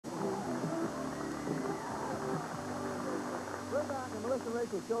Melissa and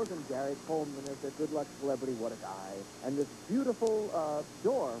Rachel shows them Gary Coleman as their good luck celebrity. What a guy. And this beautiful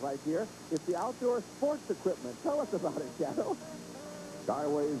door right here is the outdoor sports equipment. Tell us about it, Shadow.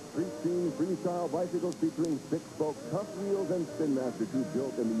 Skyway's Street Team freestyle bicycles featuring six-spoke tough wheels and Spin Master 2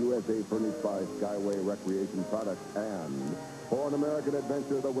 built in the USA, furnished by Skyway Recreation Products. And for an American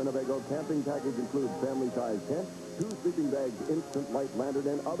adventure, the Winnebago camping package includes family-sized tent, 2 sleeping bags, instant light lantern,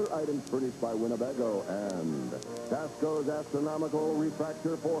 and other items furnished by Winnebago. And Tasco's astronomical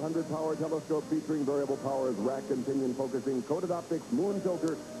refractor 400 power telescope featuring variable powers, rack and pinion focusing, coated optics, moon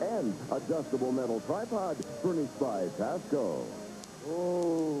filter, and adjustable metal tripod furnished by Tasco.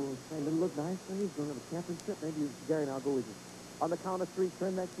 Oh, doesn't look nice. He's going to have a camping trip. Maybe Gary and I'll go with you. On the count of 3,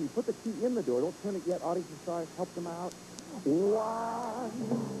 turn that key. Put the key in the door. Don't turn it yet. Audience and stars, help them out. 1, 2,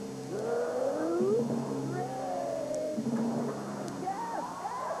 3. Yes!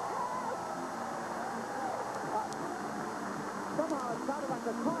 Somehow it sounded like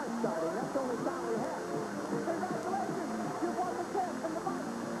a car starting. That's the only sound we had. Congratulations! You won the tent and the bike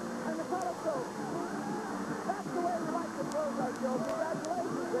and the telescope. That's the way we like to close our show.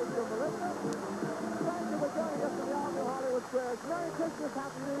 Congratulations, Rachel and Melissa. Thank you for joining us in the all-new Hollywood Squares. Merry Christmas,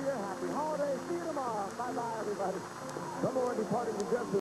 Happy New Year, Happy Holidays. See you tomorrow. Bye-bye, everybody. Some more departing suggestions.